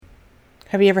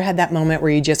Have you ever had that moment where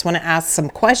you just want to ask some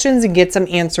questions and get some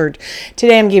answered?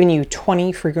 Today, I'm giving you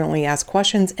 20 frequently asked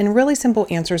questions and really simple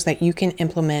answers that you can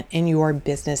implement in your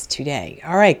business today.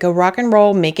 All right, go rock and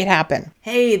roll, make it happen.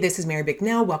 Hey, this is Mary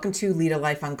Bicknell. Welcome to Lead a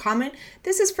Life Uncommon.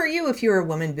 This is for you if you're a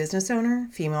woman business owner,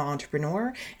 female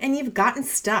entrepreneur, and you've gotten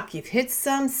stuck. You've hit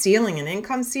some ceiling, an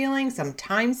income ceiling, some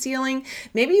time ceiling.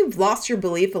 Maybe you've lost your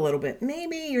belief a little bit.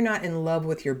 Maybe you're not in love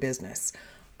with your business.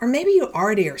 Or maybe you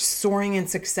already are soaring in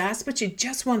success, but you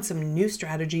just want some new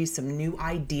strategies, some new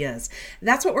ideas.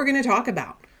 That's what we're going to talk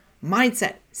about.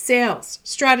 Mindset, sales,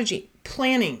 strategy,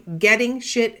 planning, getting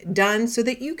shit done so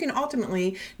that you can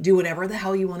ultimately do whatever the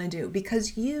hell you want to do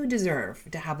because you deserve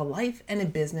to have a life and a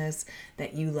business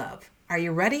that you love. Are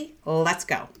you ready? Let's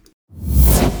go.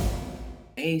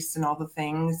 And all the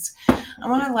things. I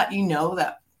want to let you know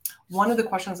that one of the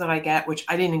questions that I get, which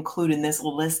I didn't include in this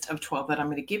list of 12 that I'm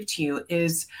going to give to you,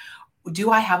 is,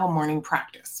 do I have a morning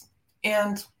practice?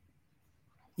 And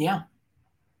yeah,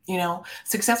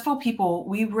 successful people,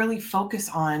 we really focus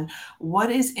on what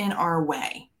is in our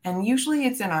way. And usually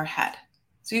it's in our head.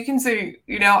 So you can say,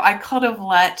 I could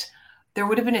have there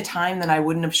would have been a time that I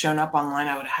wouldn't have shown up online.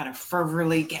 I would have had to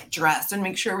fervently get dressed and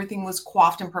make sure everything was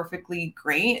coiffed and perfectly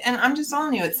great. And I'm just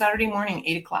telling you, it's Saturday morning,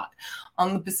 8 o'clock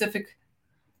on the Pacific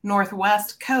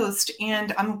Northwest coast,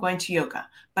 and I'm going to yoga.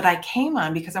 But I came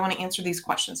on because I want to answer these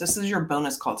questions. This is your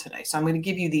bonus call today. So I'm going to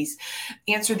give you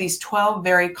answer these 12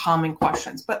 very common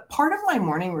questions. But part of my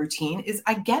morning routine is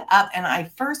I get up and I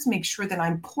first make sure that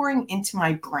I'm pouring into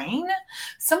my brain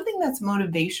something that's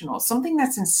motivational, something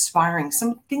that's inspiring,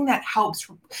 something that helps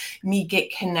me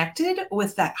get connected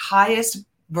with that highest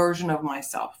version of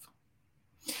myself.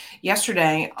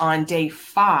 Yesterday on day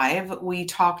 5, we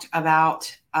talked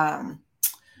about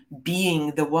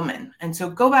being the woman. And so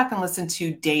go back and listen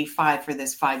to day 5 for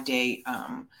this 5-day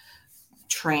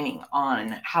training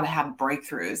on how to have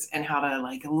breakthroughs and how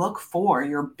to look for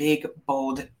your big,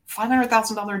 bold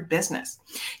 $500,000 business.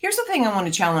 Here's the thing I want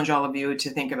to challenge all of you to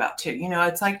think about too.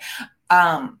 It's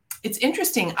it's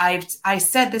interesting. I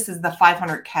said this is the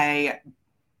 500K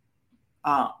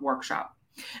workshop.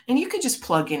 And you could just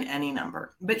plug in any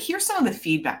number. But here's some of the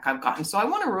feedback I've gotten. So I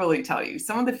want to really tell you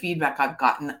some of the feedback I've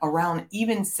gotten around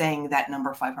even saying that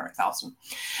number 500,000.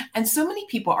 And so many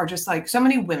people are just so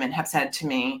many women have said to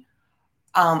me,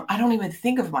 I don't even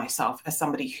think of myself as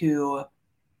somebody who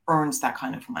earns that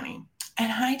kind of money.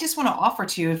 And I just want to offer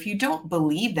to you, if you don't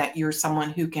believe that you're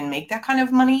someone who can make that kind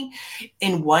of money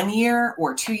in 1 year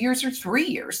or 2 years or 3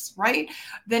 years, right?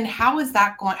 Then how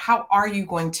are you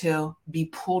going to be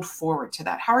pulled forward to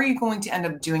that? How are you going to end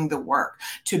up doing the work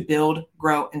to build,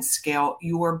 grow, and scale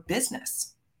your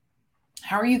business?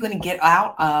 How are you going to get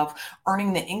out of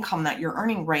earning the income that you're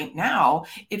earning right now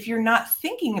if you're not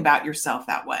thinking about yourself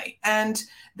that way? And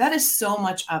that is so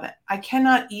much of it. I can't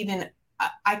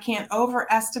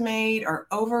overestimate or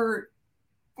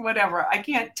I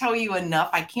can't tell you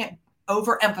enough. I can't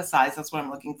overemphasize. That's what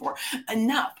I'm looking for.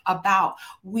 Enough about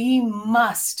we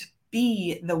must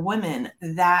be the women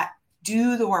that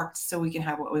do the work so we can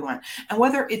have what we want. And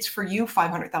whether it's for you,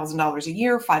 $500,000 a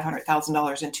year,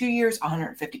 $500,000 in 2 years,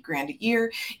 150 grand a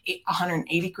year,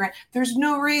 180 grand, there's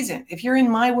no reason if you're in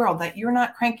my world that you're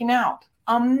not cranking out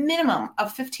a minimum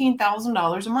of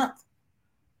 $15,000 a month.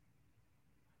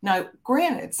 Now,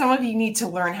 granted, some of you need to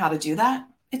learn how to do that.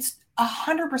 It's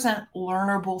 100%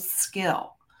 learnable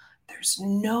skill. There's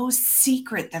no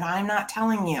secret that I'm not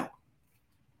telling you.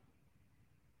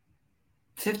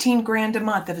 15 grand a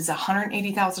month, that is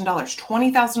 $180,000,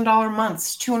 $20,000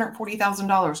 months,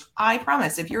 $240,000. I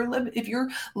promise, if you're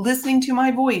listening to my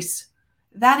voice,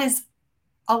 that is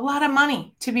a lot of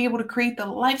money to be able to create the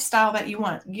lifestyle that you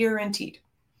want, guaranteed.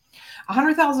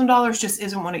 $100,000 just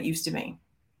isn't what it used to be.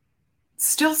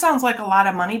 Still sounds like a lot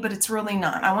of money, but it's really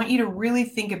not. I want you to really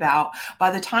think about, by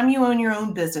the time you own your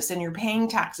own business and you're paying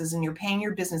taxes and you're paying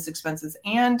your business expenses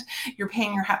and you're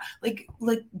paying your house,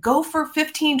 go for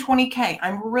 15, 20K.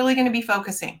 I'm really going to be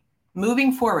focusing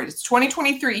moving forward. It's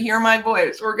 2023. Hear my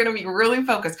voice. We're going to be really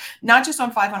focused, not just on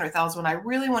 500,000. I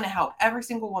really want to help every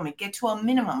single woman get to a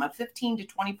minimum of $15,000 to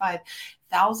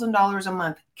 $25,000 a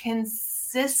month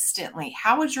consistently.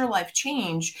 How would your life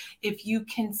change if you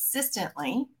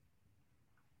consistently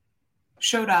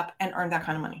showed up and earned that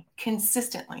kind of money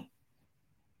consistently?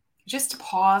 Just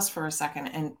pause for a second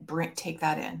and take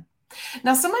that in.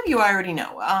 Now, some of you I already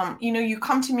know, you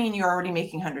come to me and you're already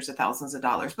making hundreds of thousands of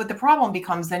dollars, but the problem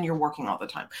becomes then you're working all the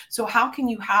time. So how can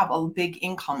you have a big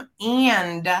income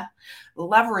and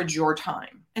leverage your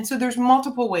time? And so there's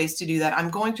multiple ways to do that. I'm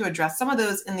going to address some of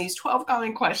those in these 12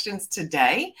 common questions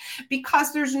today,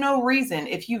 because there's no reason,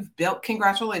 if you've built,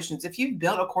 congratulations, if you've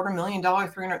built a $250,000,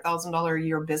 $300,000 a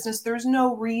year business, there's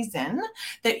no reason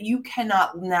that you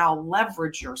cannot now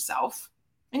leverage yourself.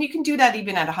 And you can do that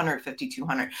even at 150,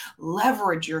 200,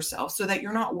 leverage yourself so that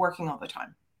you're not working all the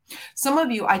time. Some of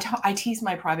you, I tease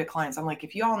my private clients. I'm like,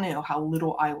 if y'all knew how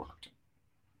little I worked.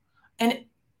 And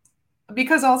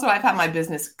because also I've had my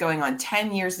business going on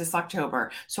 10 years this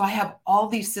October. So I have all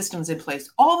these systems in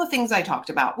place, all the things I talked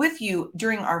about with you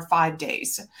during our 5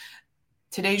 days.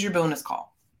 Today's your bonus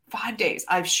call. 5 days.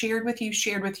 I've shared with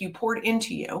you, poured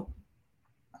into you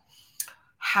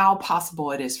how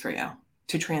possible it is for you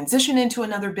to transition into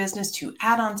another business, to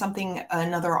add on something,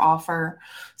 another offer.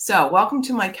 So welcome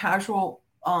to my casual.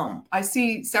 I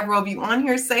see several of you on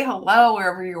here. Say hello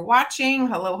wherever you're watching.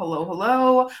 Hello, hello,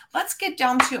 hello. Let's get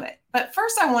down to it. But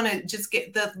first, I want to just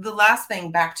get the last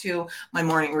thing back to my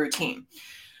morning routine.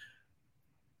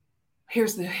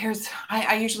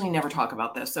 I usually never talk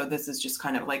about this. So this is just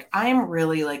kind of like, I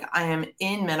am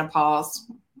in menopause,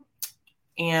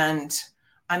 and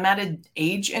I'm at an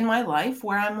age in my life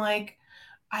where I'm like,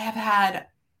 I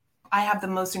have the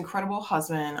most incredible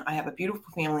husband. I have a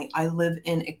beautiful family. I live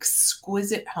in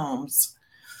exquisite homes.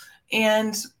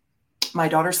 And my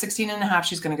daughter's 16 and a half.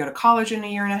 She's going to go to college in a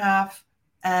year and a half.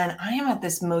 And I am at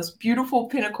this most beautiful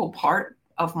pinnacle part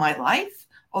of my life.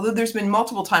 Although there's been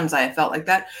multiple times I have felt like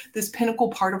that, this pinnacle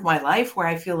part of my life where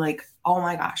I feel like, oh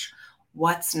my gosh,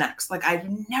 what's next? Like, I've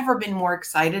never been more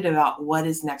excited about what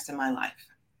is next in my life.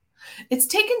 It's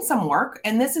taken some work,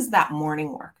 and this is that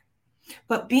morning work.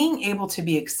 But being able to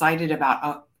be excited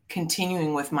about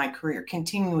continuing with my career,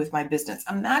 continuing with my business,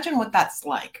 imagine what that's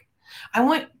like. I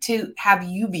want to have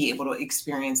you be able to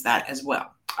experience that as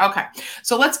well. Okay,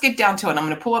 so let's get down to it. I'm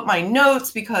going to pull up my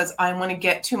notes because I want to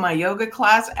get to my yoga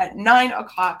class at 9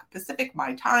 o'clock Pacific,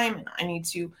 my time, and I need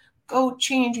to go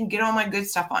change and get all my good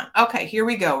stuff on. Okay, here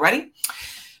we go. Ready?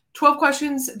 12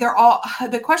 questions. They're all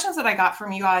the questions that I got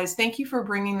from you guys. Thank you for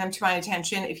bringing them to my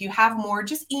attention. If you have more,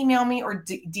 just email me or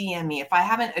DM me if I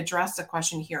haven't addressed a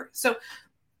question here. So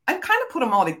I kind of put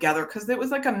them all together because it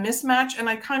was like a mismatch, and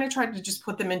I kind of tried to just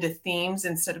put them into themes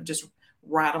instead of just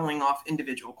rattling off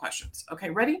individual questions. Okay,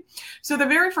 ready? So the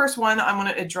very first one I want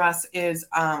to address is,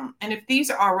 and if these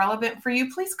are relevant for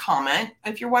you, please comment.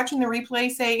 If you're watching the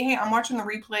replay, say, hey, I'm watching the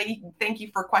replay. Thank you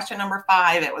for question number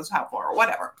 5. It was helpful, or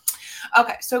whatever.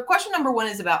 Okay, so question number 1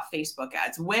 is about Facebook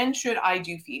ads. When should I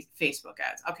do Facebook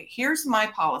ads? Okay, here's my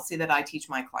policy that I teach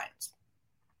my clients.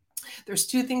 There's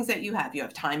 2 things that you have. You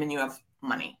have time and you have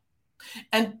money.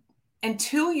 And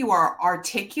until you are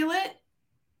articulate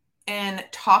and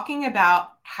talking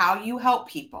about how you help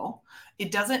people,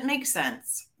 it doesn't make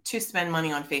sense to spend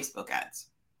money on Facebook ads.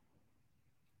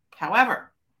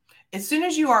 However, as soon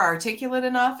as you are articulate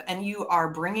enough and you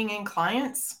are bringing in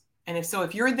clients, and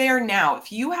if you're there now,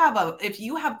 if you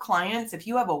have clients, if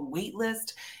you have a wait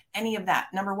list, any of that,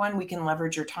 number 1, we can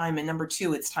leverage your time. And number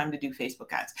 2, it's time to do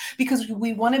Facebook ads, because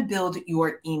we want to build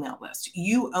your email list.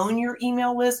 You own your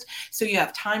email list, so you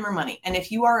have time or money. And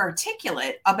if you are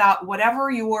articulate about whatever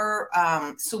your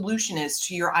solution is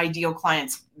to your ideal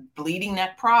client's bleeding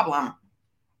neck problem,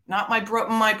 not my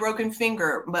broken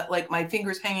finger, but like my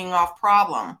fingers hanging off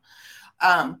problem,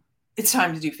 it's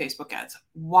time to do Facebook ads.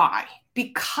 Why?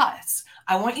 Because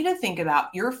I want you to think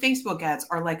about your Facebook ads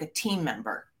are like a team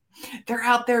member. They're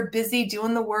out there busy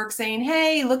doing the work, saying,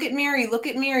 hey, look at Mary, look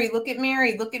at Mary, look at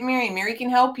Mary, look at Mary. Mary can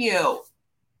help you.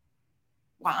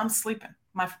 While I'm sleeping,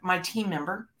 my team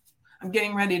member, I'm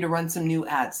getting ready to run some new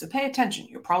ads. So pay attention.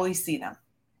 You'll probably see them.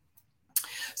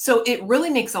 So it really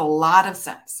makes a lot of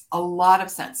sense,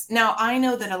 Now, I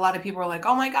know that a lot of people are like,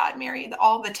 oh my God, Mary,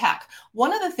 all the tech.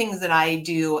 One of the things that I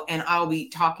do, and I'll be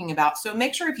talking about, so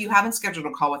make sure if you haven't scheduled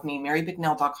a call with me,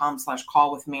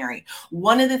 marybicknell.com/call with Mary.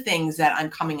 One of the things that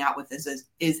I'm coming out with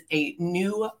is a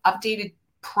new updated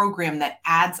program that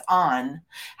adds on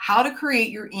how to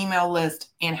create your email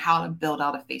list and how to build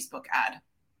out a Facebook ad.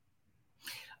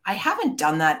 I haven't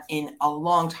done that in a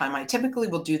long time. I typically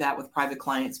will do that with private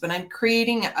clients, but I'm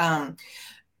creating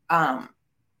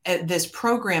this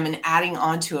program and adding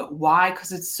onto it. Why?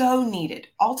 Because it's so needed.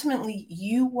 Ultimately,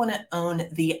 you want to own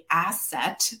the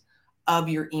asset of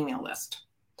your email list.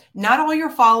 Not all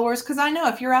your followers, because I know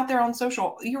if you're out there on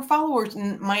social, your followers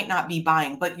might not be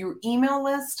buying, but your email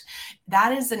list,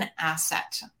 that is an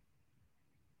asset.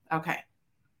 Okay,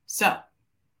 so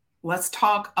let's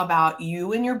talk about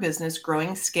you and your business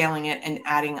growing, scaling it, and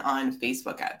adding on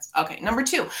Facebook ads. Okay, number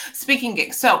 2, speaking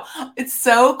gigs. So it's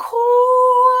so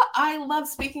cool. I love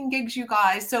speaking gigs, you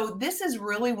guys. So this is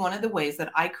really one of the ways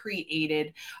that I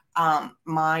created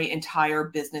my entire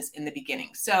business in the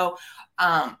beginning. So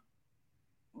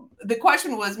the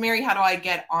question was, Mary, how do I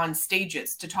get on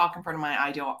stages to talk in front of my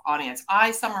ideal audience?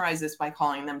 I summarize this by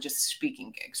calling them just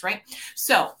speaking gigs, right?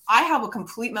 So I have a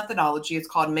complete methodology. It's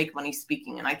called Make Money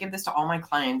Speaking. And I give this to all my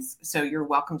clients. So you're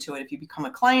welcome to it if you become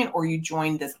a client or you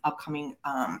join this upcoming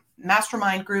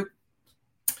mastermind group.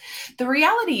 The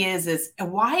reality is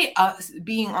why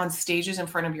being on stages in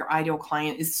front of your ideal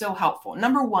client is so helpful.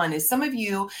 Number one is some of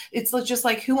you, it's just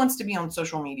like, who wants to be on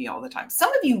social media all the time? Some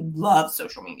of you love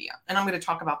social media, and I'm going to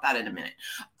talk about that in a minute.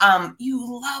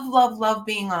 You love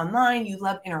being online. You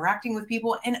love interacting with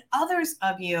people, and others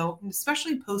of you,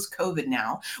 especially post-COVID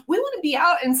now, we want to be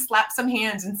out and slap some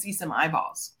hands and see some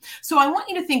eyeballs. So I want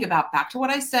you to think about back to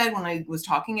what I said when I was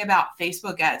talking about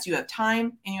Facebook ads. You have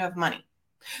time and you have money.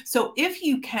 So if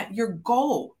you can, your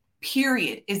goal,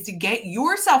 period, is to get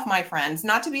yourself, my friends,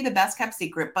 not to be the best kept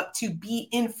secret, but to be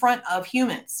in front of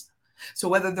humans. So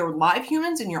whether they're live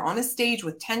humans and you're on a stage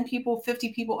with 10 people,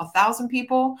 50 people, 1,000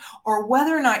 people, or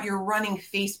whether or not you're running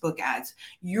Facebook ads,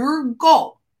 your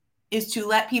goal is to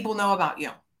let people know about you.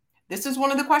 This is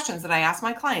one of the questions that I ask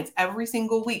my clients every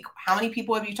single week. How many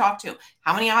people have you talked to?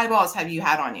 How many eyeballs have you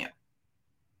had on you?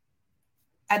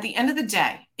 At the end of the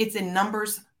day, it's a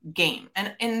numbers game.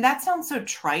 And that sounds so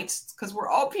trite because we're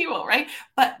all people, right?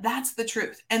 But that's the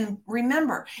truth. And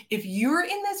remember, if you're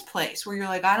in this place where you're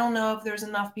like, I don't know if there's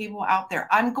enough people out there,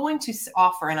 I'm going to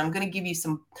offer, and I'm going to give you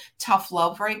some tough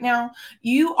love right now.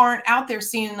 You aren't out there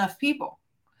seeing enough people.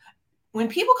 When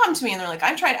people come to me and they're like,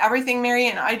 I've tried everything, Mary,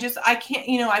 and I can't,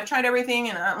 I've tried everything.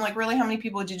 And I'm like, really, how many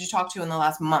people did you talk to in the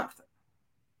last month?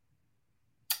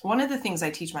 One of the things I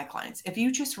teach my clients, if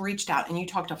you just reached out and you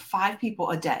talked to 5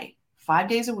 people a day, 5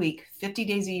 days a week, 50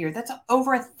 days a year, that's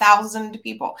over 1,000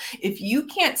 people. If you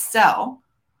can't sell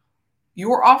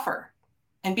your offer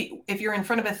and if you're in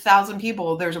front of 1,000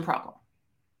 people, there's a problem.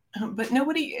 But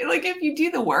nobody, like if you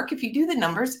do the work, if you do the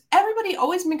numbers, everybody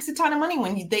always makes a ton of money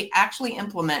when they actually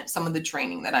implement some of the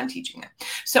training that I'm teaching them.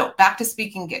 So back to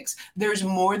speaking gigs. There's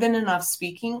more than enough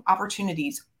speaking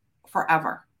opportunities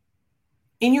forever.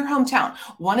 In your hometown,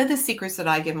 one of the secrets that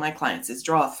I give my clients is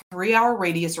draw a 3-hour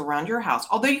radius around your house.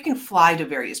 Although you can fly to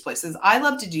various places. I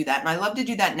love to do that. And I love to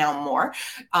do that now more.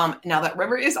 Now that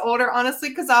River is older, honestly,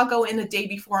 because I'll go in a day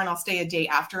before and I'll stay a day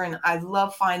after. And I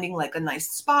love finding like a nice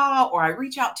spa, or I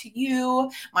reach out to you,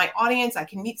 my audience. I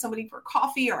can meet somebody for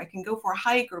coffee, or I can go for a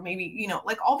hike, or maybe,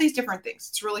 like all these different things.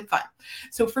 It's really fun.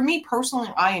 So for me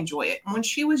personally, I enjoy it. When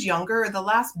she was younger, the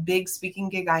last big speaking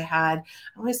gig I had,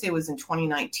 I want to say it was in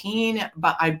 2019,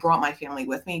 but I brought my family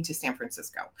with me to San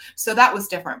Francisco. So that was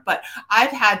different. But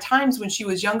I've had times when she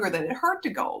was younger that it hurt to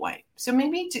go away. So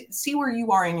maybe to see where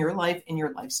you are in your life, in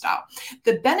your lifestyle.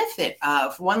 The benefit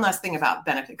of, one last thing about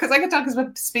benefit, because I could talk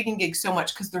about speaking gigs so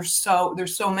much because there's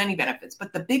so many benefits.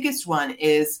 But the biggest one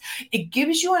is it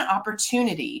gives you an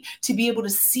opportunity to be able to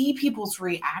see people's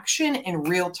reaction in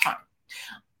real time.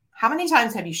 How many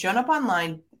times have you shown up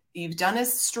online? You've done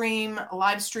a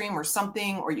live stream or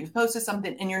something, or you've posted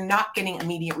something and you're not getting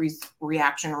immediate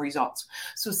reaction or results.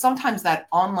 So sometimes that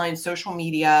online social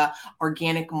media,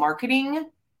 organic marketing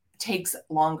takes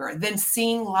longer than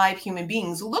seeing live human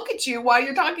beings look at you while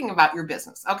you're talking about your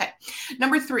business. Okay.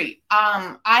 Number 3,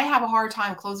 I have a hard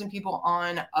time closing people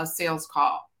on a sales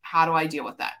call. How do I deal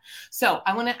with that? So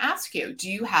I want to ask you, do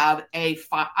you have I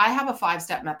have a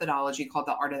 5-step methodology called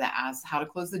the Art of the Ask, how to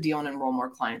close the deal and enroll more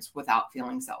clients without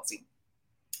feeling salesy.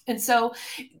 And so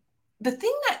the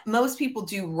thing that most people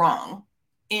do wrong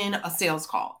in a sales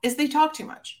call is they talk too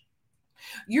much.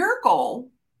 Your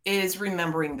goal is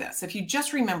remembering this. If you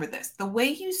just remember this, the way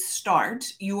you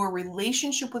start your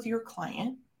relationship with your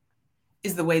client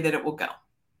is the way that it will go.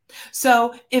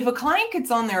 So if a client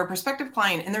gets on there, a prospective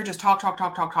client, and they're just talk,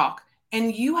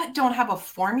 and you don't have a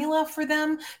formula for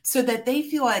them so that they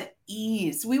feel at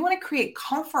ease, we want to create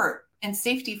comfort and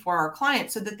safety for our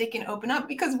clients so that they can open up,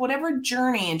 because whatever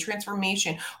journey and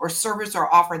transformation or service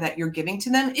or offer that you're giving to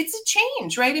them, it's a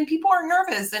change, right? And people are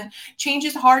nervous and change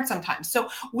is hard sometimes. So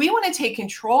we want to take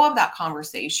control of that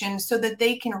conversation so that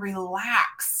they can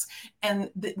relax and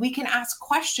we can ask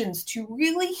questions to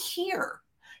really hear,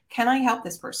 can I help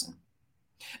this person?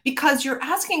 Because you're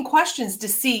asking questions to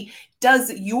see, does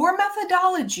your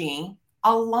methodology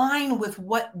align with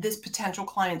what this potential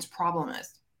client's problem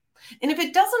is? And if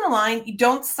it doesn't align, you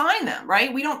don't sign them,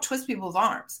 right? We don't twist people's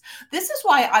arms. This is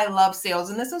why I love sales.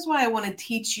 And this is why I want to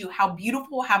teach you how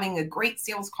beautiful having a great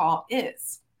sales call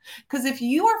is. Because if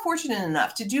you are fortunate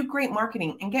enough to do great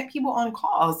marketing and get people on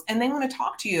calls and they want to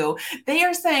talk to you, they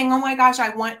are saying, oh my gosh,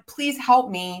 please help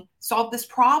me solve this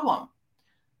problem.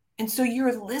 And so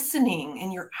you're listening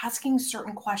and you're asking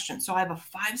certain questions. So I have a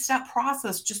 5-step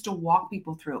process just to walk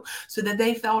people through so that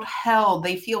they felt held,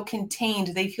 they feel contained,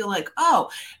 they feel like,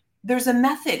 oh, there's a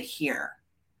method here.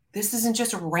 This isn't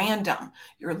just random.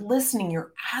 You're listening,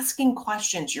 you're asking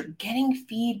questions, you're getting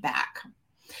feedback.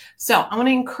 So I want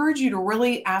to encourage you to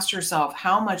really ask yourself,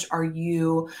 how much are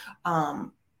you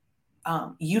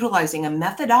utilizing a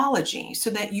methodology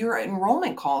so that your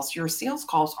enrollment calls, your sales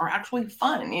calls are actually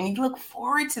fun and you look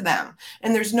forward to them.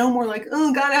 And there's no more like,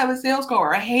 oh, gotta have a sales call,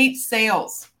 or I hate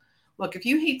sales. Look, if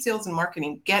you hate sales and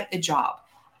marketing, get a job.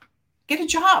 Get a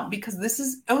job, because this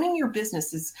is owning your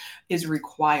business is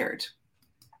required.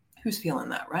 Who's feeling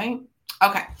that, right?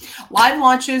 Okay. Live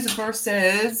launches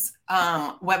versus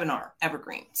webinar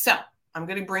evergreen. So I'm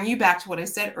going to bring you back to what I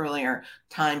said earlier,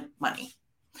 time, money.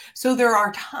 So there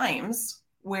are times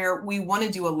where we want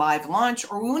to do a live launch,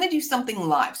 or we want to do something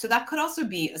live. So that could also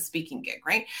be a speaking gig,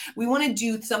 right? We want to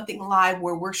do something live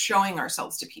where we're showing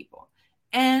ourselves to people.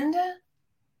 And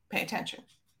pay attention.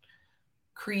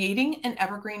 Creating an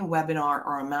evergreen webinar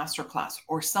or a masterclass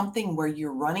or something where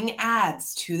you're running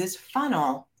ads to this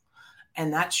funnel,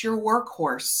 and that's your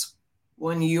workhorse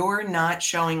when you're not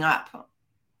showing up.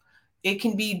 It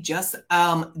can be just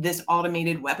this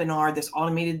automated webinar, this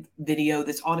automated video,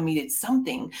 this automated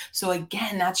something. So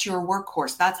again, that's your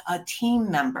workhorse. That's a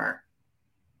team member.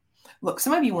 Look,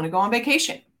 some of you want to go on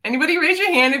vacation. Anybody raise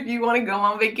your hand if you want to go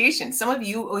on vacation? Some of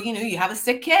you, you have a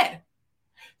sick kid.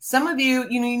 Some of you,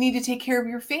 you need to take care of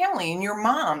your family and your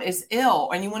mom is ill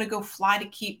and you want to go fly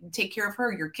to take care of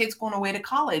her. Your kid's going away to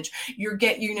college. Your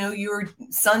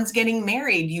son's getting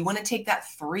married. You want to take that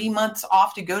 3 months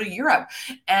off to go to Europe,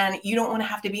 and you don't want to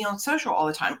have to be on social all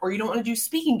the time, or you don't want to do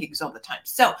speaking gigs all the time.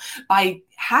 So by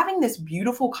having this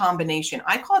beautiful combination,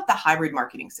 I call it the hybrid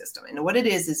marketing system. And what it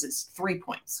is it's 3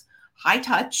 points. High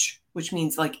touch, which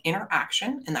means like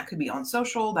interaction, and that could be on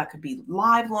social, that could be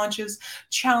live launches,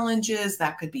 challenges,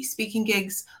 that could be speaking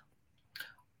gigs,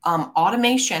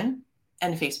 automation,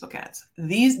 and Facebook ads.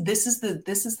 This is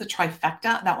the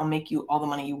trifecta that will make you all the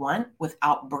money you want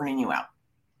without burning you out.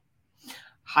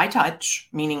 High touch,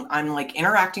 meaning I'm like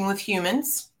interacting with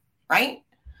humans, right?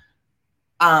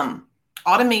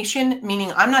 Automation,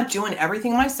 meaning I'm not doing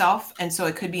everything myself. And so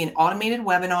it could be an automated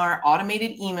webinar,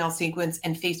 automated email sequence,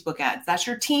 and Facebook ads. That's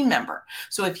your team member.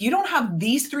 So if you don't have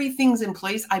these 3 things in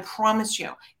place, I promise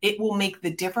you, it will make the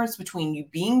difference between you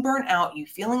being burnt out, you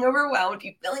feeling overwhelmed,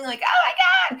 you feeling like,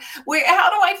 oh my God, how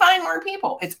do I find more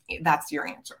people? That's your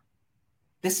answer.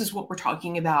 This is what we're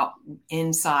talking about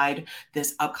inside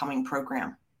this upcoming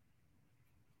program.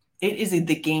 It is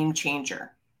the game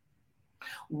changer.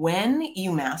 When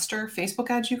you master Facebook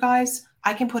ads, you guys,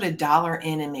 I can put $1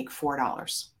 in and make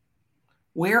 $4.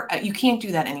 Where you can't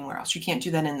do that anywhere else. You can't do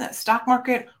that in the stock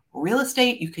market, real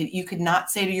estate. You could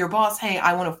not say to your boss, hey,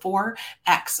 I want to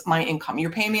 4x my income. You're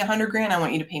paying me $100,000. I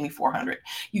want you to pay me $400,000.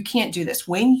 You can't do this.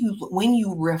 When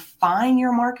you refine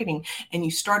your marketing and you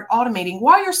start automating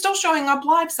while you're still showing up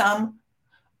live, some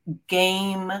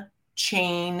game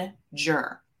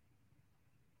changer.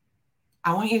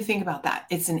 I want you to think about that.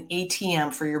 It's an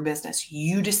ATM for your business.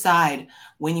 You decide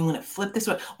when you want to flip this.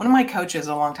 One of my coaches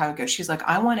a long time ago, she's like,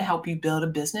 I want to help you build a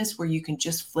business where you can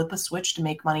just flip a switch to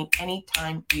make money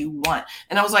anytime you want.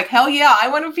 And I was like, hell yeah, I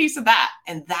want a piece of that.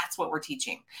 And that's what we're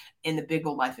teaching in the Big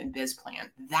Old Life and Biz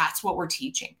plan. That's what we're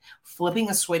teaching.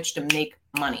 Flipping a switch to make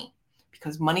money,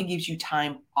 because money gives you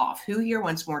time off. Who here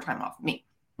wants more time off? Me.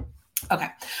 Okay.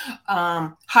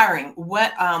 Hiring.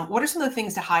 What are some of the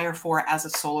things to hire for as a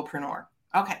solopreneur?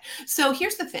 Okay. So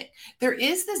here's the thing. There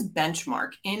is this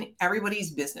benchmark in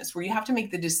everybody's business where you have to make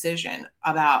the decision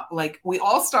about, like, we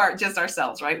all start just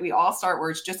ourselves, right? We all start where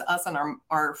it's just us and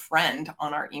our friend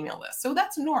on our email list. So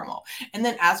that's normal. And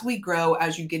then as we grow,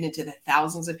 as you get into the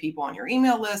thousands of people on your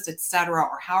email list, et cetera,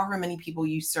 or however many people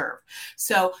you serve.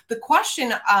 So the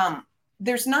question,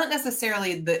 there's not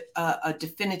necessarily a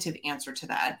definitive answer to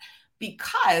that,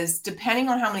 because depending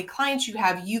on how many clients you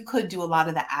have, you could do a lot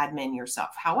of the admin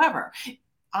yourself. However,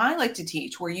 I like to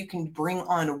teach where you can bring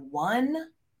on one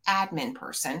admin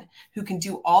person who can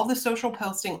do all the social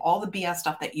posting, all the BS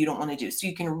stuff that you don't want to do. So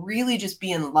you can really just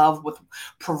be in love with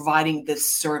providing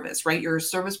this service, right? You're a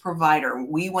service provider.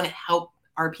 We want to help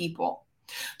our people.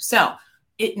 So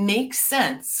it makes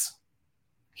sense.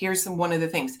 Here's one of the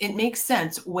things. It makes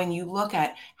sense when you look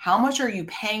at how much are you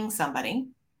paying somebody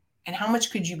and how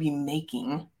much could you be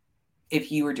making if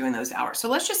you were doing those hours. So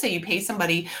let's just say you pay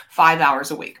somebody 5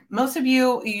 hours a week. Most of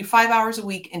you 5 hours a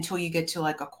week until you get to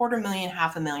like $250,000,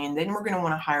 $500,000. Then we're going to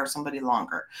want to hire somebody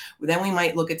longer. Then we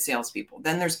might look at salespeople.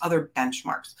 Then there's other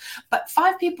benchmarks. But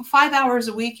 5 hours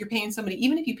a week, you're paying somebody,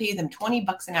 even if you pay them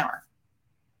 $20 an hour,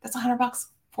 that's $100,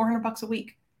 $400 a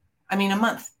week. I mean, a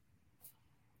month.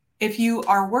 If you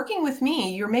are working with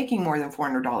me, you're making more than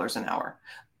 $400 an hour.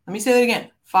 Let me say that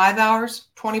again. 5 hours,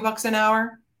 $20 an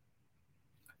hour.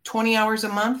 20 hours a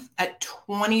month at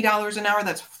 $20 an hour,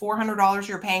 that's $400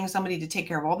 you're paying somebody to take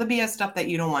care of all the BS stuff that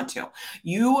you don't want to.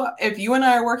 If you and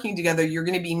I are working together, you're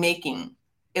going to be making,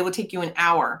 it will take you an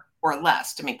hour or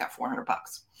less to make that $400.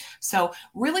 So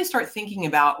really start thinking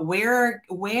about where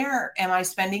am I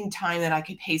spending time that I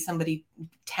could pay somebody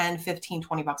 10, 15,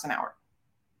 $20 an hour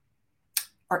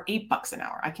or $8 an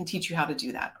hour. I can teach you how to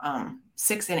do that.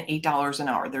 $6 and $8 an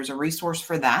hour. There's a resource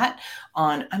for that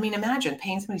imagine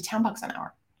paying somebody $10 an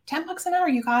hour. $10 an hour,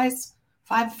 you guys,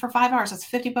 for 5 hours, that's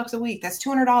 $50 a week. That's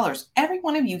 $200. Every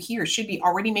one of you here should be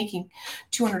already making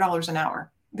 $200 an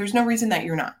hour. There's no reason that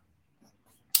you're not,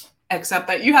 except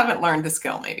that you haven't learned the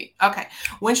skill maybe. Okay.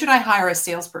 When should I hire a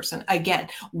salesperson? Again,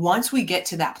 once we get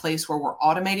to that place where we're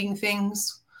automating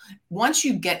things, once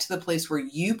you get to the place where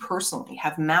you personally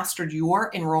have mastered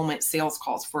your enrollment sales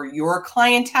calls for your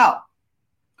clientele,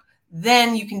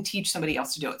 then you can teach somebody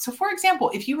else to do it. So for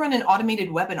example, if you run an automated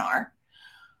webinar,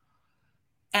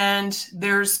 and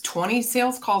there's 20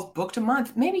 sales calls booked a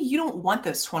month, maybe you don't want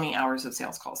those 20 hours of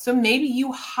sales calls. So maybe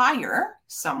you hire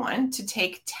someone to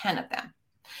take 10 of them.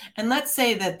 And let's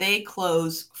say that they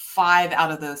close 5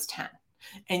 out of those 10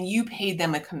 and you paid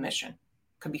them a commission.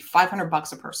 Could be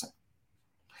 $500 a person.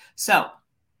 So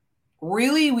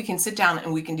really we can sit down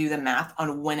and we can do the math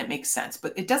on when it makes sense,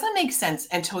 but it doesn't make sense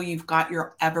until you've got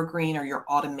your evergreen or your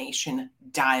automation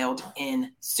dialed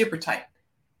in super tight.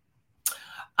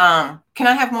 Can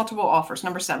I have multiple offers?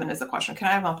 Number 7 is the question. Can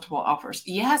I have multiple offers?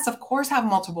 Yes, of course, have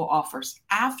multiple offers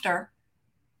after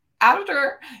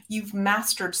you've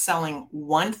mastered selling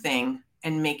one thing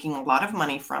and making a lot of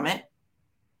money from it.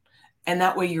 And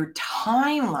that way your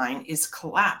timeline is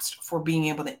collapsed for being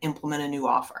able to implement a new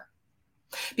offer.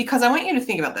 Because I want you to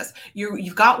think about this.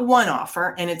 You've got one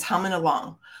offer and it's humming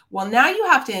along. Well, now you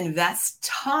have to invest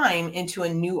time into a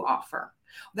new offer.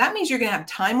 That means you're going to have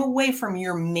time away from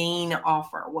your main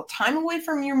offer. Well, time away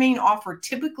from your main offer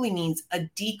typically means a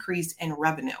decrease in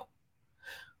revenue.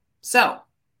 So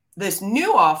this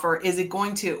new offer,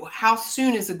 how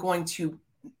soon is it going to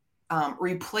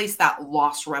replace that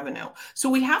lost revenue? So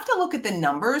we have to look at the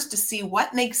numbers to see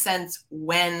what makes sense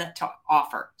when to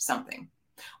offer something,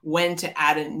 when to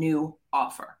add a new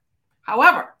offer.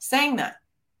 However, saying that,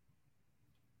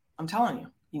 I'm telling you,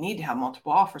 you need to have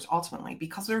multiple offers ultimately,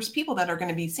 because there's people that are going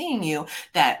to be seeing you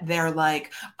that they're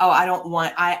like, oh,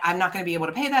 I'm not going to be able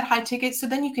to pay that high ticket. So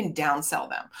then you can downsell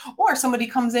them. Or somebody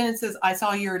comes in and says, I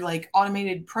saw your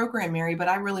automated program, Mary, but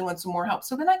I really want some more help.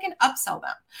 So then I can upsell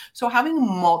them. So having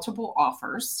multiple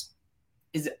offers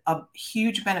is a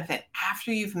huge benefit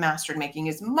after you've mastered making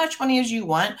as much money as you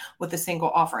want with a single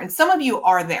offer. And some of you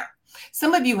are there.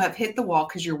 Some of you have hit the wall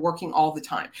because you're working all the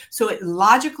time. So it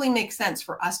logically makes sense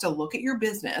for us to look at your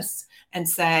business and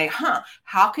say,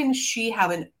 how can she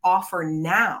have an offer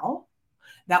now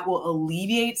that will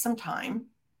alleviate some time?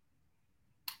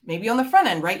 Maybe on the front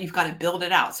end, right? You've got to build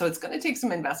it out. So it's going to take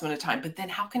some investment of time, but then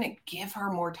how can it give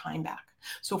her more time back?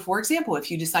 So for example,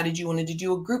 if you decided you wanted to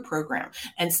do a group program,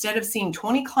 instead of seeing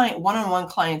 20 one-on-one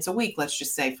clients a week, let's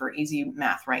just say for easy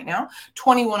math right now,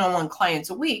 20 one-on-one clients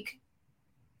a week,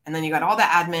 and then you got all the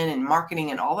admin and marketing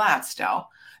and all that stuff,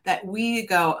 that we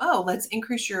go, oh, let's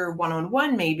increase your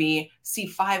one-on-one, maybe see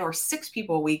 5 or 6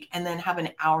 people a week, and then have an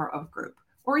hour of group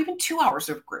or even 2 hours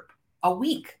of group a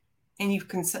week. And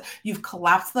you've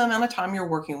collapsed the amount of time you're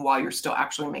working while you're still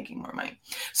actually making more money.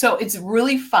 So it's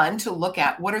really fun to look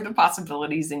at what are the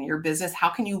possibilities in your business. How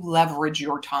can you leverage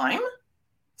your time?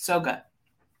 So good.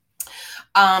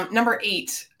 Number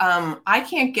 8, I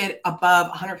can't get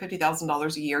above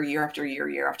 $150,000 a year after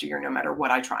year, no matter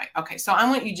what I try. Okay, so I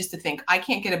want you just to think, I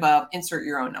can't get above, insert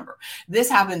your own number. This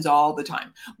happens all the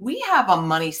time. We have a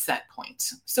money set point.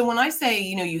 So when I say,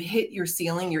 you hit your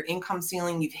ceiling, your income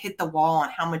ceiling, you've hit the wall on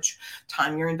how much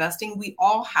time you're investing, we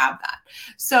all have that.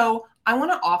 So I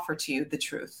want to offer to you the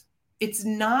truth. It's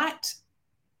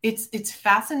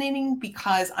fascinating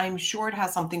because I'm sure it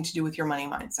has something to do with your money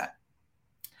mindset.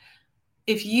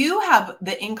 If you have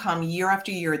the income year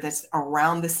after year that's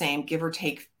around the same, give or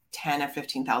take $10,000 or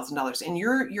 $15,000 and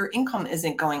your income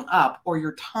isn't going up, or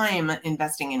your time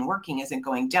investing in working isn't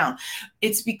going down,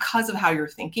 it's because of how you're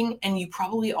thinking. And you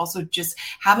probably also just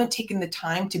haven't taken the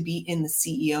time to be in the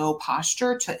CEO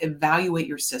posture to evaluate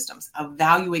your systems,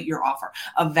 evaluate your offer,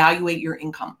 evaluate your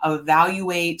income,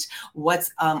 evaluate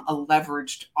what's a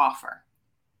leveraged offer.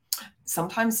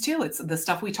 Sometimes too, it's the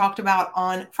stuff we talked about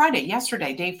on Friday,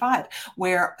 yesterday, day 5,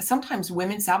 where sometimes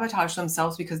women sabotage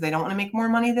themselves because they don't want to make more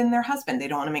money than their husband. They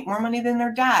don't want to make more money than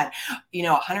their dad.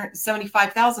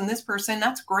 175,000, this person,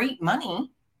 that's great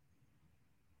money.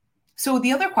 So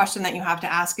the other question that you have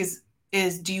to ask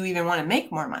is, do you even want to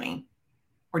make more money,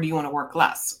 or do you want to work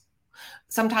less?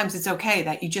 Sometimes it's okay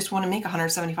that you just want to make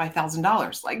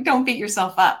 $175,000. Like, don't beat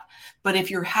yourself up. But if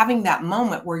you're having that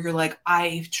moment where you're like,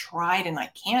 I've tried and I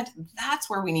can't, that's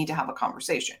where we need to have a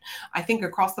conversation. I think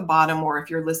across the bottom, or if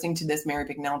you're listening to this,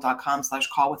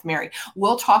 marybicknell.com/call with Mary,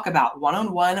 we'll talk about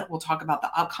one-on-one. We'll talk about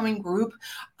the upcoming group.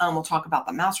 We'll talk about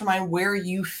the mastermind, where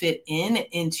you fit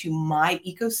into my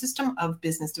ecosystem of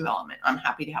business development. I'm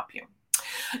happy to help you.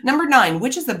 Number 9,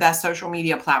 which is the best social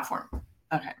media platform?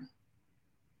 Okay.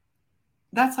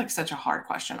 That's like such a hard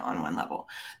question on one level,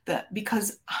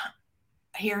 because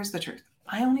here's the truth.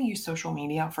 I only use social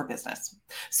media for business.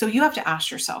 So you have to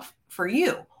ask yourself, for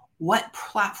you, what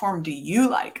platform do you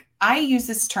like? I use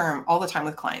this term all the time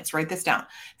with clients. Write this down.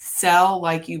 Sell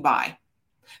like you buy.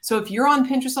 So if you're on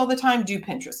Pinterest all the time, do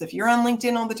Pinterest. If you're on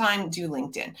LinkedIn all the time, do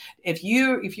LinkedIn. If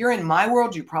you're in my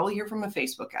world, you probably hear from a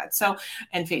Facebook ad.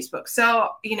 And Facebook. So,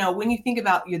 when you think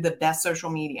about the best social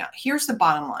media, here's the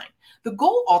bottom line. The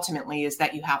goal ultimately is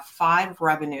that you have 5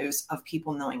 revenues of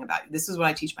people knowing about you. This is what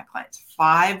I teach my clients.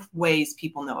 5 ways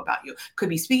people know about you. Could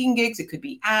be speaking gigs. It could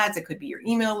be ads. It could be your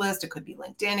email list. It could be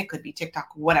LinkedIn. It could be TikTok,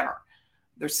 whatever.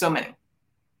 There's so many.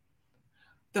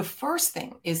 The first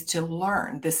thing is to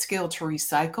learn the skill to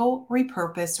recycle,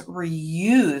 repurpose,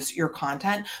 reuse your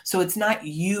content. So it's not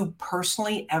you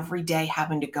personally every day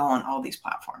having to go on all these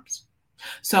platforms.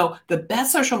 So the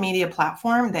best social media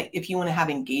platform that if you want to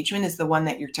have engagement is the one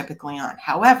that you're typically on.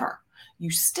 However, you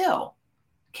still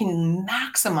can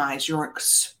maximize your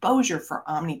exposure for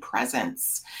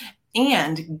omnipresence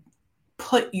and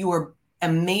put your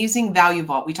amazing value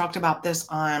vault. We talked about this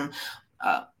on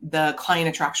the client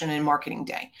attraction and marketing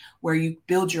day, where you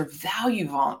build your value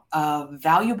vault of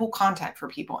valuable content for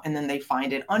people, and then they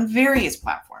find it on various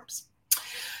platforms.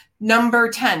 Number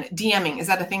 10, DMing. Is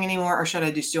that a thing anymore, or should I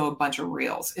just do a bunch of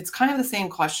reels? It's kind of the same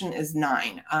question as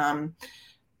 9.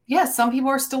 Yes, some people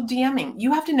are still DMing.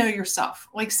 You have to know yourself.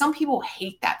 Like, some people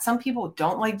hate that. Some people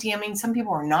don't like DMing. Some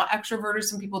people are not extroverted.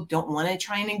 Some people don't want to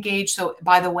try and engage. So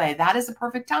by the way, that is a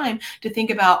perfect time to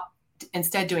think about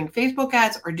instead doing Facebook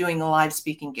ads or doing live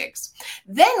speaking gigs.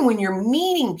 Then when you're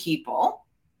meeting people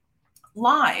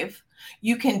live,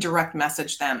 you can direct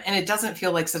message them, and it doesn't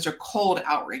feel like such a cold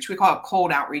outreach. We call it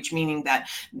cold outreach, meaning that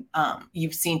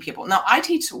you've seen people. Now, I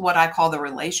teach what I call the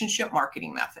relationship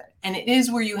marketing method, and it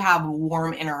is where you have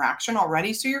warm interaction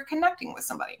already, so you're connecting with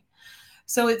somebody.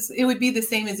 So it would be the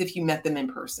same as if you met them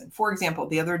in person. For example,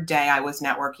 the other day I was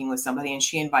networking with somebody, and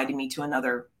she invited me to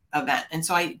another event, and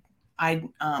so I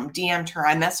DM'd her.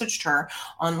 I messaged her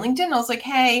on LinkedIn. I was like,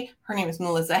 hey, her name is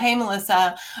Melissa. Hey,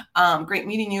 Melissa, great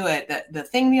meeting you at the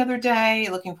thing the other day.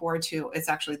 Looking forward to, it's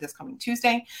actually this coming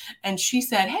Tuesday. And she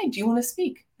said, hey, do you want to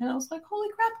speak? And I was like, holy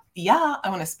crap. Yeah, I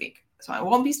want to speak. So I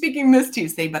won't be speaking this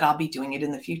Tuesday, but I'll be doing it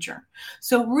in the future.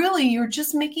 So really, you're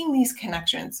just making these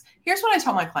connections. Here's what I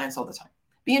tell my clients all the time.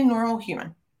 Be a normal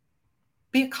human.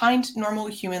 Be a kind, normal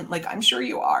human, like I'm sure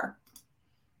you are.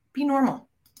 Be normal.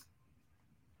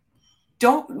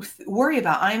 Don't worry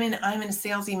about, I'm in a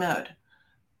salesy mode.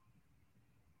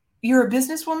 You're a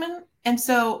businesswoman, and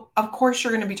so of course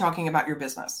you're going to be talking about your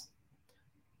business.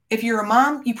 If you're a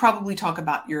mom, you probably talk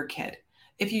about your kid.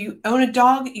 If you own a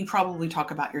dog, you probably talk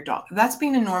about your dog. That's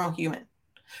being a normal human.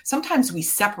 Sometimes we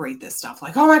separate this stuff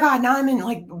like, oh my God, now I'm in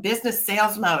like business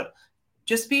sales mode.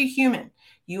 Just be a human.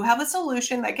 You have a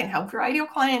solution that can help your ideal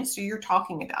client, so you're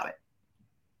talking about it.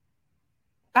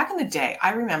 Back in the day,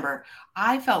 I remember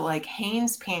I felt like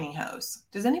Hanes pantyhose.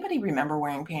 Does anybody remember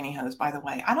wearing pantyhose, by the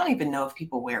way? I don't even know if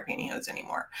people wear pantyhose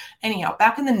anymore. Anyhow,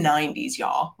 back in the 90s,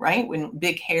 y'all, right? When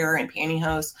big hair and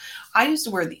pantyhose, I used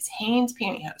to wear these Hanes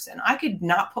pantyhose, and I could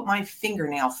not put my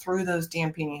fingernail through those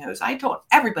damn pantyhose. I told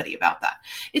everybody about that.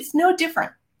 It's no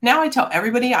different. Now I tell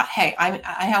everybody, hey,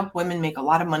 I help women make a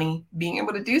lot of money being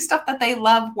able to do stuff that they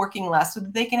love, working less so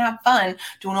that they can have fun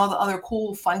doing all the other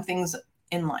cool, fun things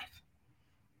in life.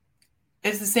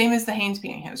 It's the same as the Hanes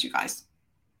pantyhose, you guys.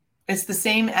 It's the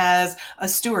same as a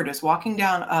stewardess walking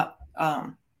down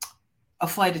a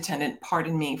flight attendant,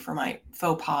 pardon me for my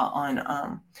faux pas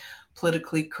on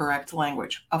politically correct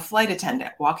language. A flight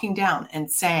attendant walking down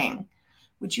and saying,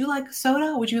 would you like a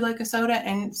soda? Would you like a soda?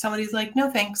 And somebody's like, no,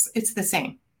 thanks. It's the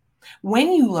same.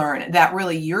 When you learn that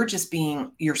really you're just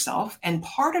being yourself and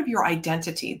part of your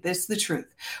identity, this is the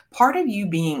truth, part of you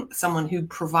being someone who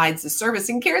provides the service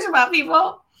and cares about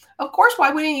people, of course, why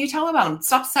wouldn't you tell about them?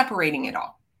 Stop separating it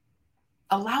all.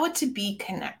 Allow it to be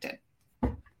connected.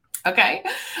 Okay.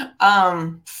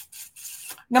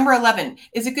 Number 11,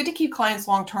 is it good to keep clients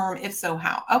long-term? If so,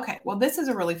 how? Okay, well, this is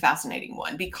a really fascinating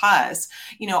one because,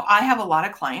 I have a lot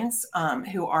of clients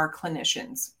who are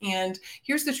clinicians. And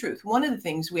here's the truth. One of the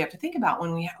things we have to think about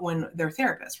when they're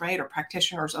therapists, right, or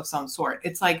practitioners of some sort,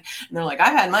 it's like, and they're like,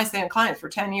 I've had my same client for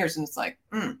 10 years. And it's like,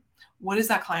 what is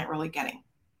that client really getting?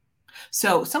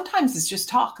 So sometimes it's just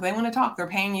talk. They want to talk. They're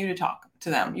paying you to talk to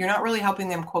them. You're not really helping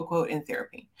them, quote, quote, in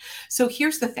therapy. So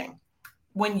here's the thing.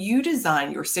 When you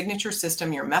design your signature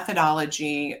system, your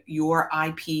methodology, your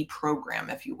IP program,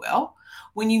 if you will,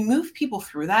 when you move people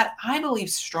through that, I believe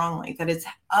strongly that it's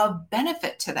of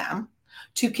benefit to them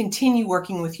to continue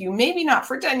working with you, maybe not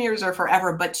for 10 years or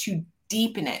forever, but to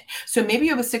deepen it. So maybe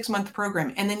you have a 6-month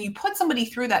program and then you put somebody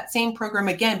through that same program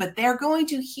again, but they're going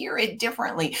to hear it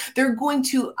differently. They're going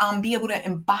to be able to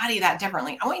embody that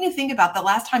differently. I want you to think about the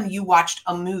last time you watched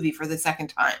a movie for the second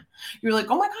time. You're like,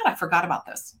 oh my God, I forgot about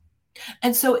this.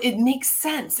 And so it makes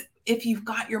sense if you've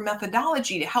got your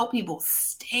methodology to help people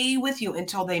stay with you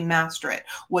until they master it.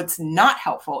 What's not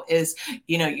helpful is,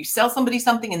 you sell somebody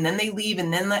something and then they leave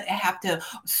and then they have to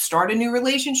start a new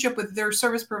relationship with their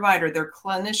service provider, their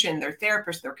clinician, their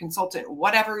therapist, their consultant,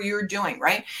 whatever you're doing,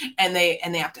 right? And they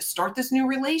have to start this new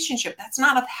relationship. That's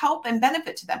not of help and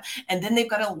benefit to them. And then they've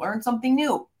got to learn something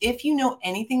new. If you know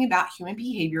anything about human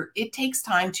behavior, it takes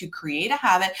time to create a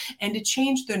habit and to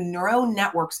change the neural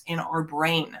networks in our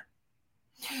brain.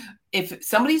 If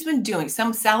somebody's been doing,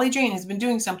 Sally Jane has been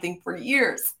doing something for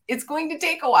years, it's going to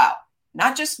take a while,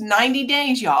 not just 90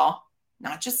 days, y'all,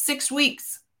 not just 6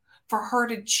 weeks, for her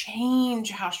to change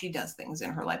how she does things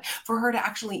in her life, for her to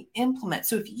actually implement.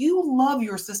 So if you love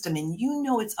your system and you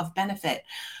know it's of benefit,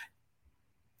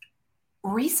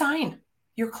 re-sign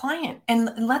your client and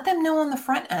let them know on the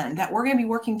front end that we're going to be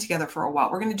working together for a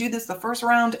while. We're going to do this the first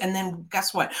round. And then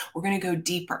guess what? We're going to go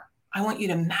deeper. I want you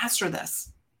to master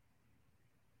this.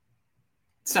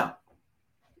 So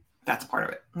that's part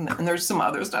of it. And there's some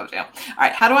other stuff too. All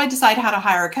right. How do I decide how to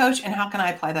hire a coach and how can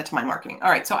I apply that to my marketing? All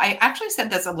right. So I actually said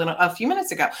this a few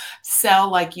minutes ago, sell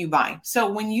like you buy.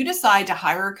 So when you decide to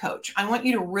hire a coach, I want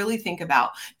you to really think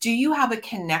about, do you have a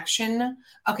connection?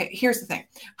 Okay. Here's the thing.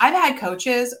 I've had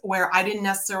coaches where I didn't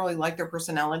necessarily like their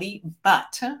personality,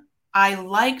 but I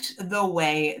liked the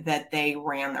way that they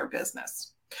ran their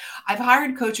business. I've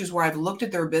hired coaches where I've looked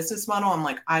at their business model. I'm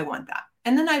like, I want that.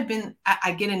 And then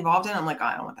I get involved in it. I'm like, oh,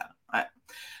 I don't want that.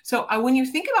 So when you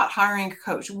think about hiring a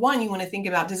coach, one, you want to think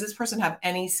about, does this person have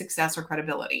any success or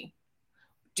credibility?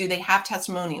 Do they have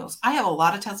testimonials? I have a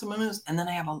lot of testimonials. And then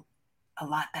I have a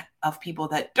lot of people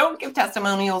that don't give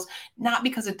testimonials, not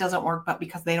because it doesn't work, but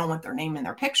because they don't want their name in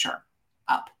their picture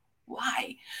up.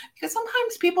 Why? Because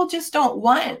sometimes people just don't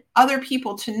want other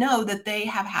people to know that they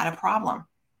have had a problem.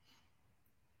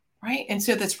 Right. And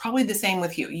so that's probably the same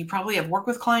with you. You probably have worked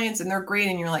with clients and they're great.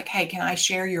 And you're like, hey, can I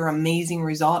share your amazing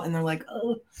result? And they're like,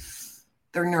 oh,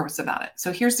 they're nervous about it.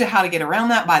 So here's how to get around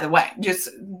that. By the way, just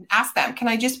ask them, can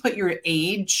I just put your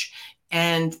age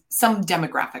and some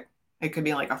demographic? It could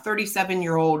be like a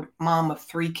 37-year-old mom of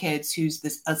 3 kids who's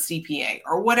a CPA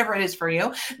or whatever it is for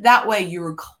you. That way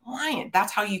your client,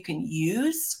 that's how you can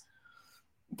use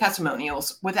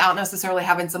testimonials without necessarily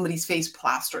having somebody's face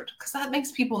plastered, because that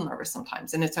makes people nervous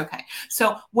sometimes, and it's okay.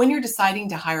 So when you're deciding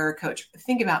to hire a coach,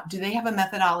 think about, do they have a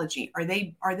methodology? Are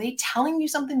they telling you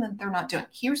something that they're not doing?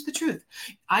 Here's the truth.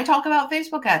 I talk about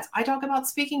Facebook ads. I talk about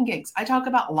speaking gigs. I talk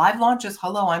about live launches.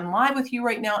 Hello, I'm live with you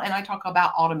right now. And I talk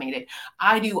about automated.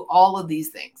 I do all of these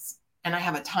things, and I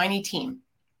have a tiny team,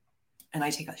 and I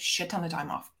take a shit ton of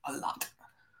time off, a lot.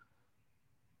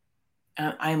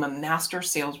 And I am a master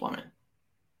saleswoman.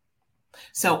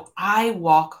 So I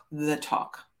walk the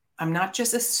talk. I'm not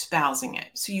just espousing it.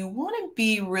 So you want to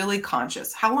be really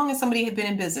conscious. How long has somebody been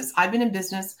in business? I've been in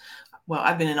business. Well,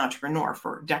 I've been an entrepreneur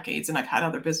for decades and I've had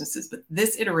other businesses, but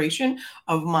this iteration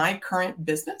of my current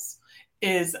business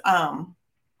is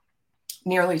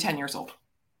nearly 10 years old.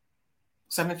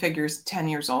 7 figures, 10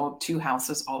 years old, 2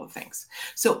 houses, all the things.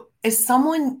 So is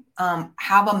someone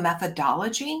have a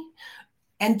methodology?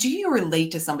 And do you relate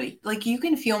to somebody? Like, you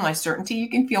can feel my certainty. You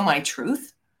can feel my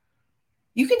truth.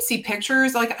 You can see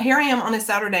pictures. Like, here I am on a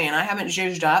Saturday and I haven't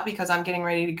zhuzhed up because I'm getting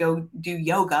ready to go do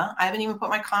yoga. I haven't even put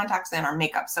my contacts in or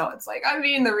makeup. So it's like, I'm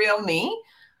being the real me.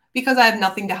 because I have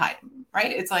nothing to hide,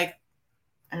 right? It's like,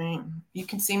 I mean, you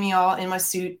can see me all in my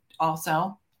suit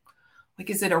also. Like,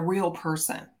 is it a real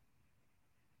person?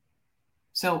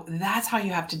 So that's how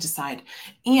you have to decide.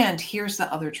 And here's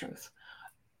the other truth.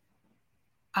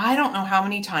 I don't know how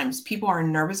many times people are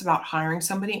nervous about hiring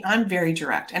somebody. I'm very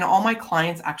direct, and all my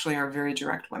clients actually are very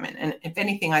direct women. And if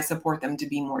anything, I support them to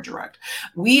be more direct.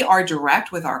 We are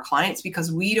direct with our clients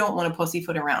because we don't want to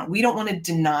pussyfoot around. We don't want to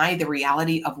deny the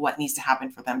reality of what needs to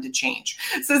happen for them to change.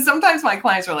 So sometimes my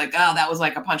clients are like, oh, that was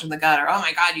like a punch in the gut, or oh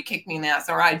my God, you kicked me in the ass,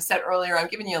 or I said earlier, I'm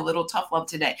giving you a little tough love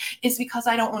today. It's because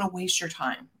I don't want to waste your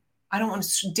time. I don't want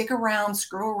to dick around,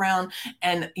 screw around,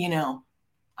 and,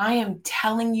 I am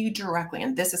telling you directly,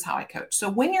 and this is how I coach.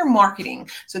 So when you're marketing,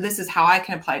 so this is how I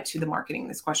can apply it to the marketing,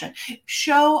 this question.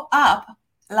 Show up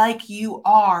like you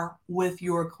are with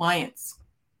your clients.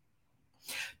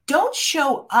 Don't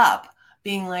show up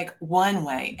being like one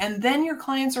way, and then your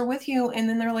clients are with you, and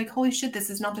then they're like, holy shit, this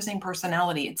is not the same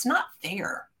personality. It's not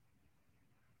fair.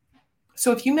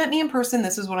 So if you met me in person,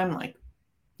 this is what I'm like.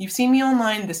 You've seen me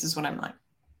online, this is what I'm like.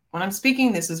 When I'm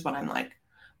speaking, this is what I'm like.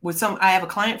 I have a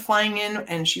client flying in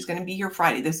and she's going to be here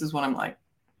Friday. This is what I'm like.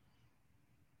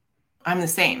 I'm the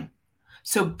same.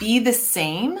 So be the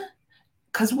same.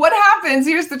 Because what happens,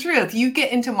 here's the truth. You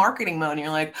get into marketing mode and you're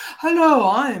like, hello,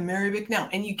 I'm Mary Bicknell.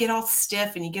 And you get all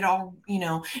stiff and you get all,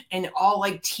 and all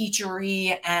like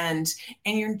teachery and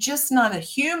you're just not a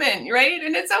human, right?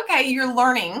 And it's okay. You're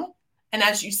learning. And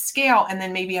as you scale, and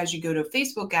then maybe as you go to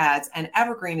Facebook ads and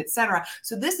evergreen, etc.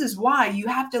 So this is why you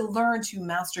have to learn to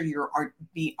master your art,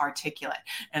 be articulate.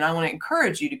 And I want to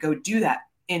encourage you to go do that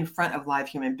in front of live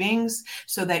human beings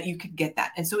so that you could get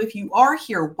that. And so if you are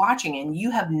here watching and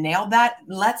you have nailed that,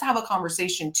 let's have a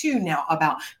conversation too now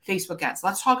about Facebook ads.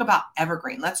 Let's talk about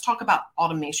evergreen. Let's talk about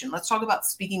automation. Let's talk about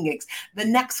speaking gigs, the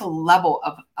next level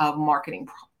of marketing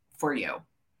for you.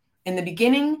 In the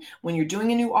beginning, when you're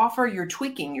doing a new offer, you're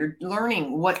tweaking, you're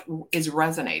learning what is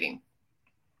resonating.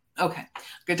 Okay, I'm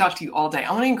going to talk to you all day.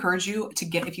 I want to encourage you to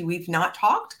if we've not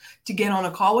talked, to get on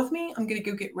a call with me. I'm going to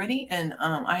go get ready, and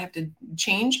I have to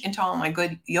change into all my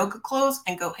good yoga clothes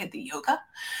and go hit the yoga.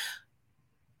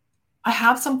 I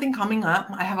have something coming up.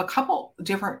 I have a couple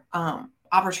different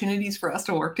opportunities for us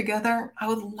to work together. I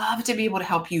would love to be able to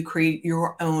help you create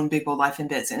your own big, bold life and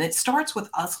biz. And it starts with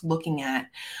us looking at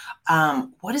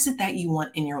what is it that you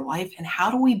want in your life, and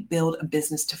how do we build a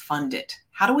business to fund it?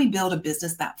 How do we build a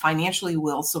business that financially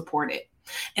will support it?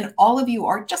 And all of you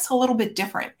are just a little bit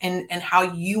different in how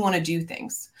you want to do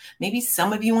things. Maybe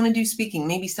some of you want to do speaking.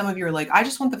 Maybe some of you are like, I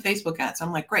just want the Facebook ads.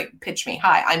 I'm like, great, pitch me.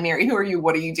 Hi, I'm Mary. Who are you?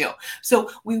 What do you do?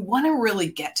 So we want to really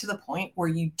get to the point where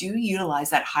you do utilize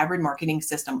that hybrid marketing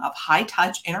system of high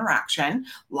touch interaction,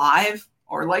 live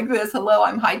or like this. Hello,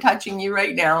 I'm high touching you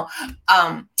right now.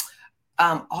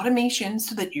 Automation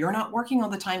so that you're not working all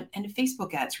the time, and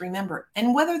Facebook ads, remember.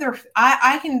 And whether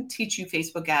I can teach you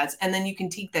Facebook ads, and then you can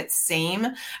take that same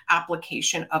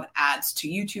application of ads to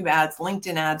YouTube ads,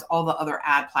 LinkedIn ads, all the other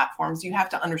ad platforms. You have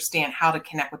to understand how to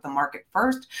connect with the market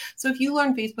first. So if you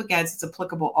learn Facebook ads, it's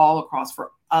applicable all across for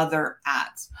other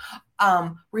ads.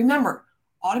 Remember,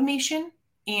 automation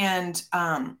and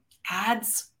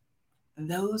ads,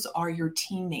 those are your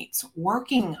teammates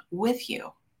working with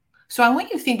you. So I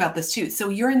want you to think about this too. So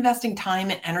you're investing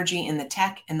time and energy in the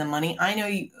tech and the money. I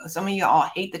know some of you all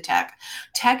hate the tech.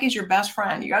 Tech is your best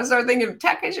friend. You got to start thinking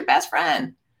tech is your best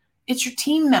friend. It's your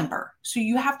team member. So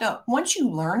you have to, once you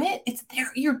learn it, it's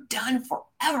there. You're done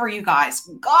forever, you guys.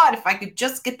 God, if I could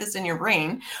just get this in your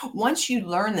brain. Once you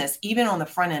learn this, even on the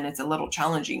front end, it's a little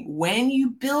challenging. When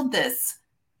you build this,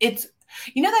 it's,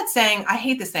 that saying, I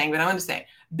hate this saying, but I'm going to say,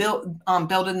 build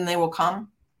it and they will come.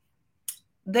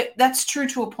 That's true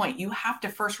to a point. You have to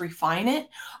first refine it,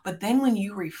 but then when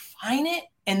you refine it,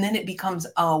 and then it becomes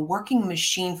a working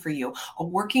machine for you, a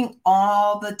working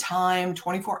all the time,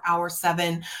 24 hours,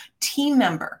 7 team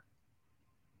member.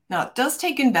 Now, it does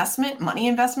take money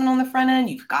investment on the front end.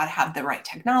 You've got to have the right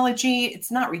technology.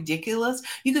 It's not ridiculous.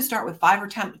 You could start with 5 or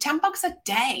 10 bucks a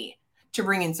day to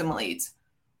bring in some leads.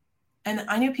 And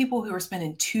I know people who are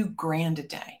spending $2,000 a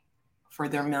day for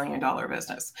their $1 million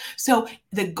business. So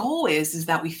the goal is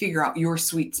that we figure out your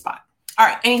sweet spot. All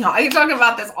right. Anyhow, I can talk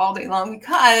about this all day long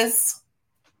because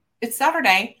it's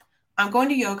Saturday. I'm going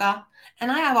to yoga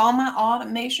and I have all my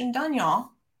automation done, y'all.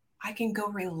 I can go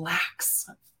relax.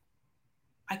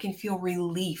 I can feel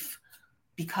relief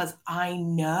because I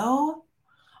know,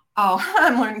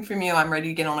 I'm learning from you. I'm ready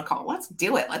to get on a call. Let's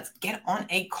do it. Let's get on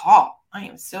a call. I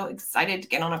am so excited to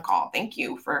get on a call. Thank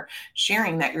you for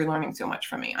sharing that you're learning so much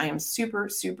from me. I am super,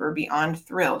 super beyond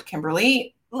thrilled.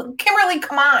 Kimberly,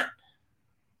 come on.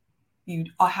 You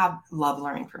all have love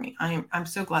learning from me. I'm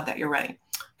so glad that you're ready.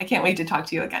 I can't wait to talk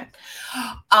to you again.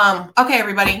 Okay,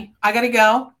 everybody, I got to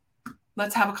go.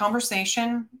 Let's have a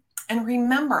conversation. And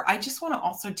remember, I just want to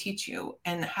also teach you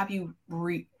and have you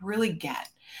really get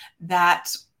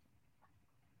that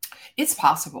it's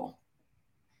possible.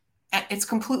 It's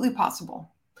completely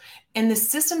possible. And the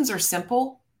systems are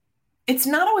simple. It's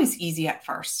not always easy at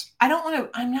first.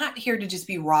 I'm not here to just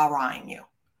be rah-rahing you.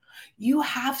 You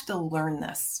have to learn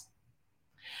this.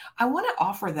 I want to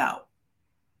offer, though,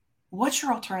 what's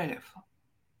your alternative?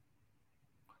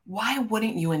 Why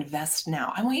wouldn't you invest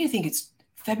now? I want you to think it's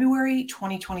February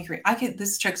 2023.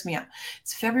 This checks me out.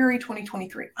 It's February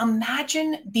 2023.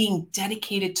 Imagine being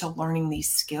dedicated to learning these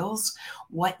skills,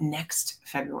 what next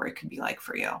February could be like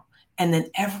for you. And then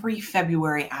every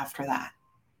February after that.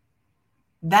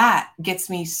 That gets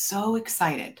me so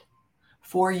excited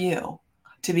for you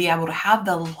to be able to have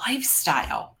the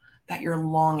lifestyle that you're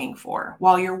longing for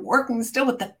while you're working still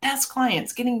with the best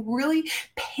clients, getting really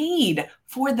paid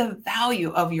for the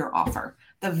value of your offer,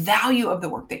 the value of the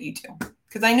work that you do.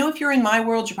 Because I know if you're in my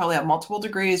world, you probably have multiple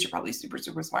degrees. You're probably super,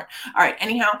 super smart. All right.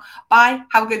 Anyhow, bye.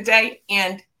 Have a good day.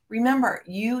 And remember,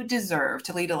 you deserve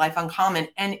to lead a life uncommon,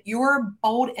 and your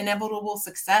bold, inevitable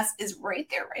success is right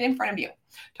there, right in front of you.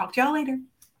 Talk to y'all later.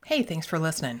 Hey, thanks for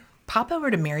listening. Pop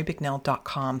over to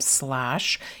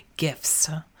marybicknell.com/gifts.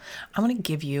 I'm going to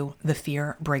give you the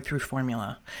fear breakthrough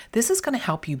formula. This is going to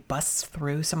help you bust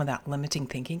through some of that limiting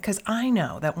thinking, because I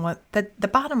know that the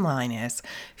bottom line is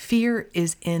fear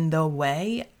is in the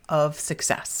way of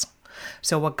success.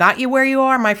 So what got you where you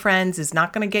are, my friends, is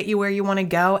not going to get you where you want to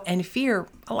go. And fear,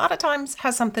 a lot of times,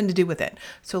 has something to do with it.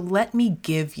 So let me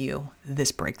give you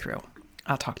this breakthrough.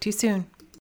 I'll talk to you soon.